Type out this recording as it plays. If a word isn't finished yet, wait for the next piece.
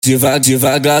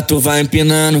Devagar tu vai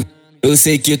empinando. Eu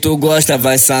sei que tu gosta,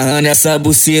 vai sarrando essa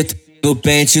buceta no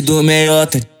pente do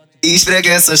Meiota. Esfrega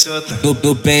essa chota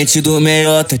no pente do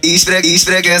Meiota.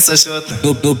 Esfrega essa chota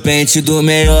no pente do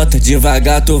Meiota.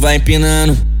 Devagar tu vai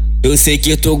empinando. Eu sei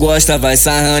que tu gosta, vai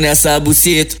sarrando essa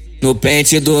buceta no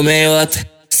pente do Meiota.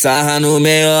 Sarra no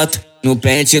Meiota, no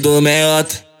pente do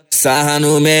Meiota. Sarra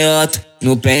no Meiota,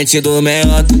 no pente do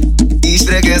Meiota.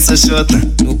 Esfrega essa chota,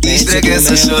 esfrega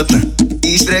essa chota,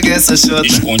 esfrega essa chota,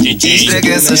 esfrega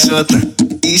essa chota,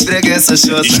 esfrega essa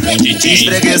chota,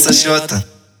 esfrega essa chota,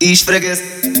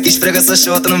 esfrega essa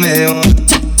chota no meio.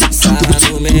 Sarra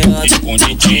no Meiota,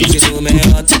 pente do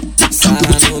Meiota.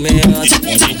 Sarra no Meiota,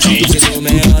 pente do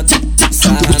Meiota.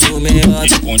 Sarra no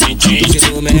Meiota, pente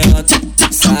do Meiota.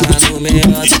 Sarra no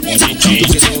Meiota,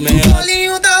 pente do Meiota.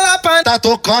 Olhinho da Lapa tá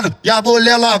tocando e a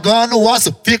mulher largando o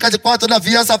osso. Fica de quatro na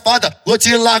via safada, vou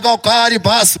te largar o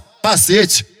caribaço.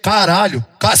 Cacete, caralho,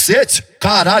 cacete,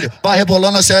 caralho. Vai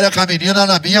rebolando a séria com a menina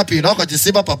na minha piroca de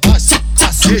cima pra baixo.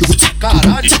 Cacete,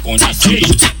 caralho,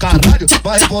 cacete, caralho.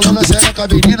 Vai rebolando a séria com a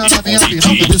menina na minha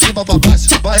piroca de cima pra baixo.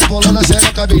 Vai rebolando a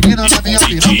séria com a menina na minha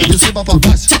piroca de cima pra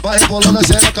baixo. Vai rebolando a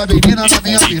séria com a menina na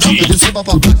minha piroca de cima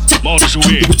pra baixo. Mão no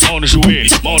joelho, mão no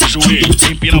joelho, mão no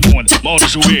joelho, empina a bunda. Mão no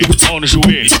joelho, mão no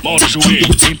joelho, mão no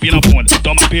joelho, empina a bunda.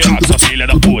 Toma pirata, sua filha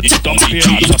da puta. Toma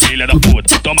pirata, sua filha da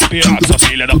puta. Toma pirata, sua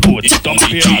filha da puta. Toma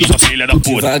pirata, sua filha da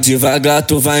puta. Devagar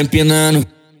tu vai empinando.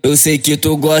 Eu sei que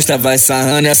tu gosta, vai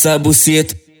sarrando essa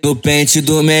buceta no pente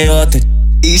do Meiota.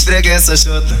 Esfrega essa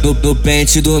chota no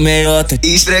pente do Meiota.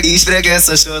 Esfrega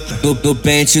essa chota no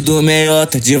pente do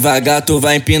Meiota. Devagar tu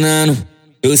vai empinando.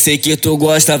 Eu sei que tu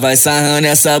gosta, vai sarrando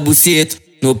essa buceta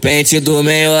no pente do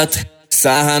Meiota.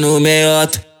 Sarra no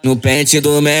Meiota, no pente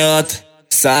do Meiota.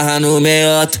 Sarra no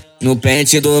Meiota, no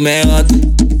pente do Meiota.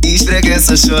 Esfrega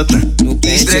essa chota,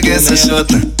 esfrega essa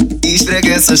chota, esfrega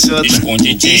essa chota,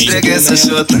 esfrega essa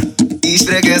chota,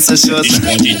 esfrega essa chota,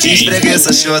 esfrega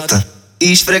essa chota,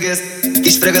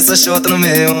 esfrega essa chota no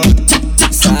meio.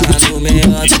 Sarra no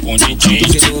Meiota,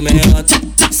 pente do Meiota.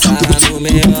 Sarra no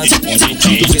Meiota,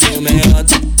 pente do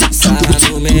Meiota. Sarra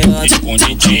no Meiota,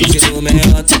 pente do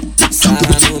Meiota.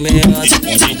 Sarra no Meiota,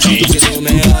 pente do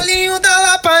Meiota. Olhinho da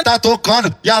Lapa tá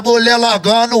tocando e a mulher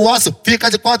largando o osso. Fica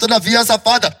de quatro na via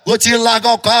safada, vou te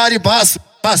largar o caribaço.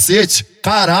 Cacete,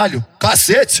 caralho,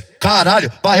 cacete,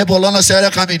 caralho. Vai rebolando a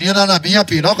séria com a menina na minha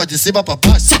piroca de cima pra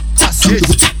baixo.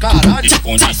 Cacete, caralho,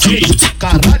 cacete,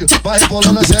 caralho. Vai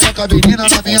rebolando a séria com a menina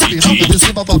na minha piroca de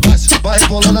cima pra baixo. Vai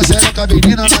rebolando a séria com a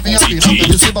menina na minha piroca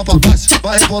de cima pra baixo.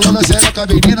 Vai rebolando a séria com a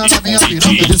menina na minha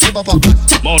piroca de cima pra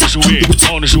baixo. Mão no joelho,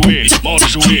 mão no joelho, mão no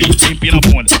joelho, empina a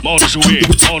bunda. Mão no joelho,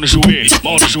 mão no joelho,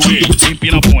 mão no joelho,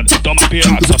 empina a bunda. Toma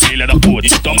pirata, sua filha da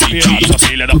puta. Toma pirata, sua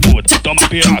filha da puta. Toma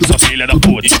pirata, sua filha da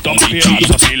puta. Toma pirata,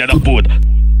 sua filha da puta.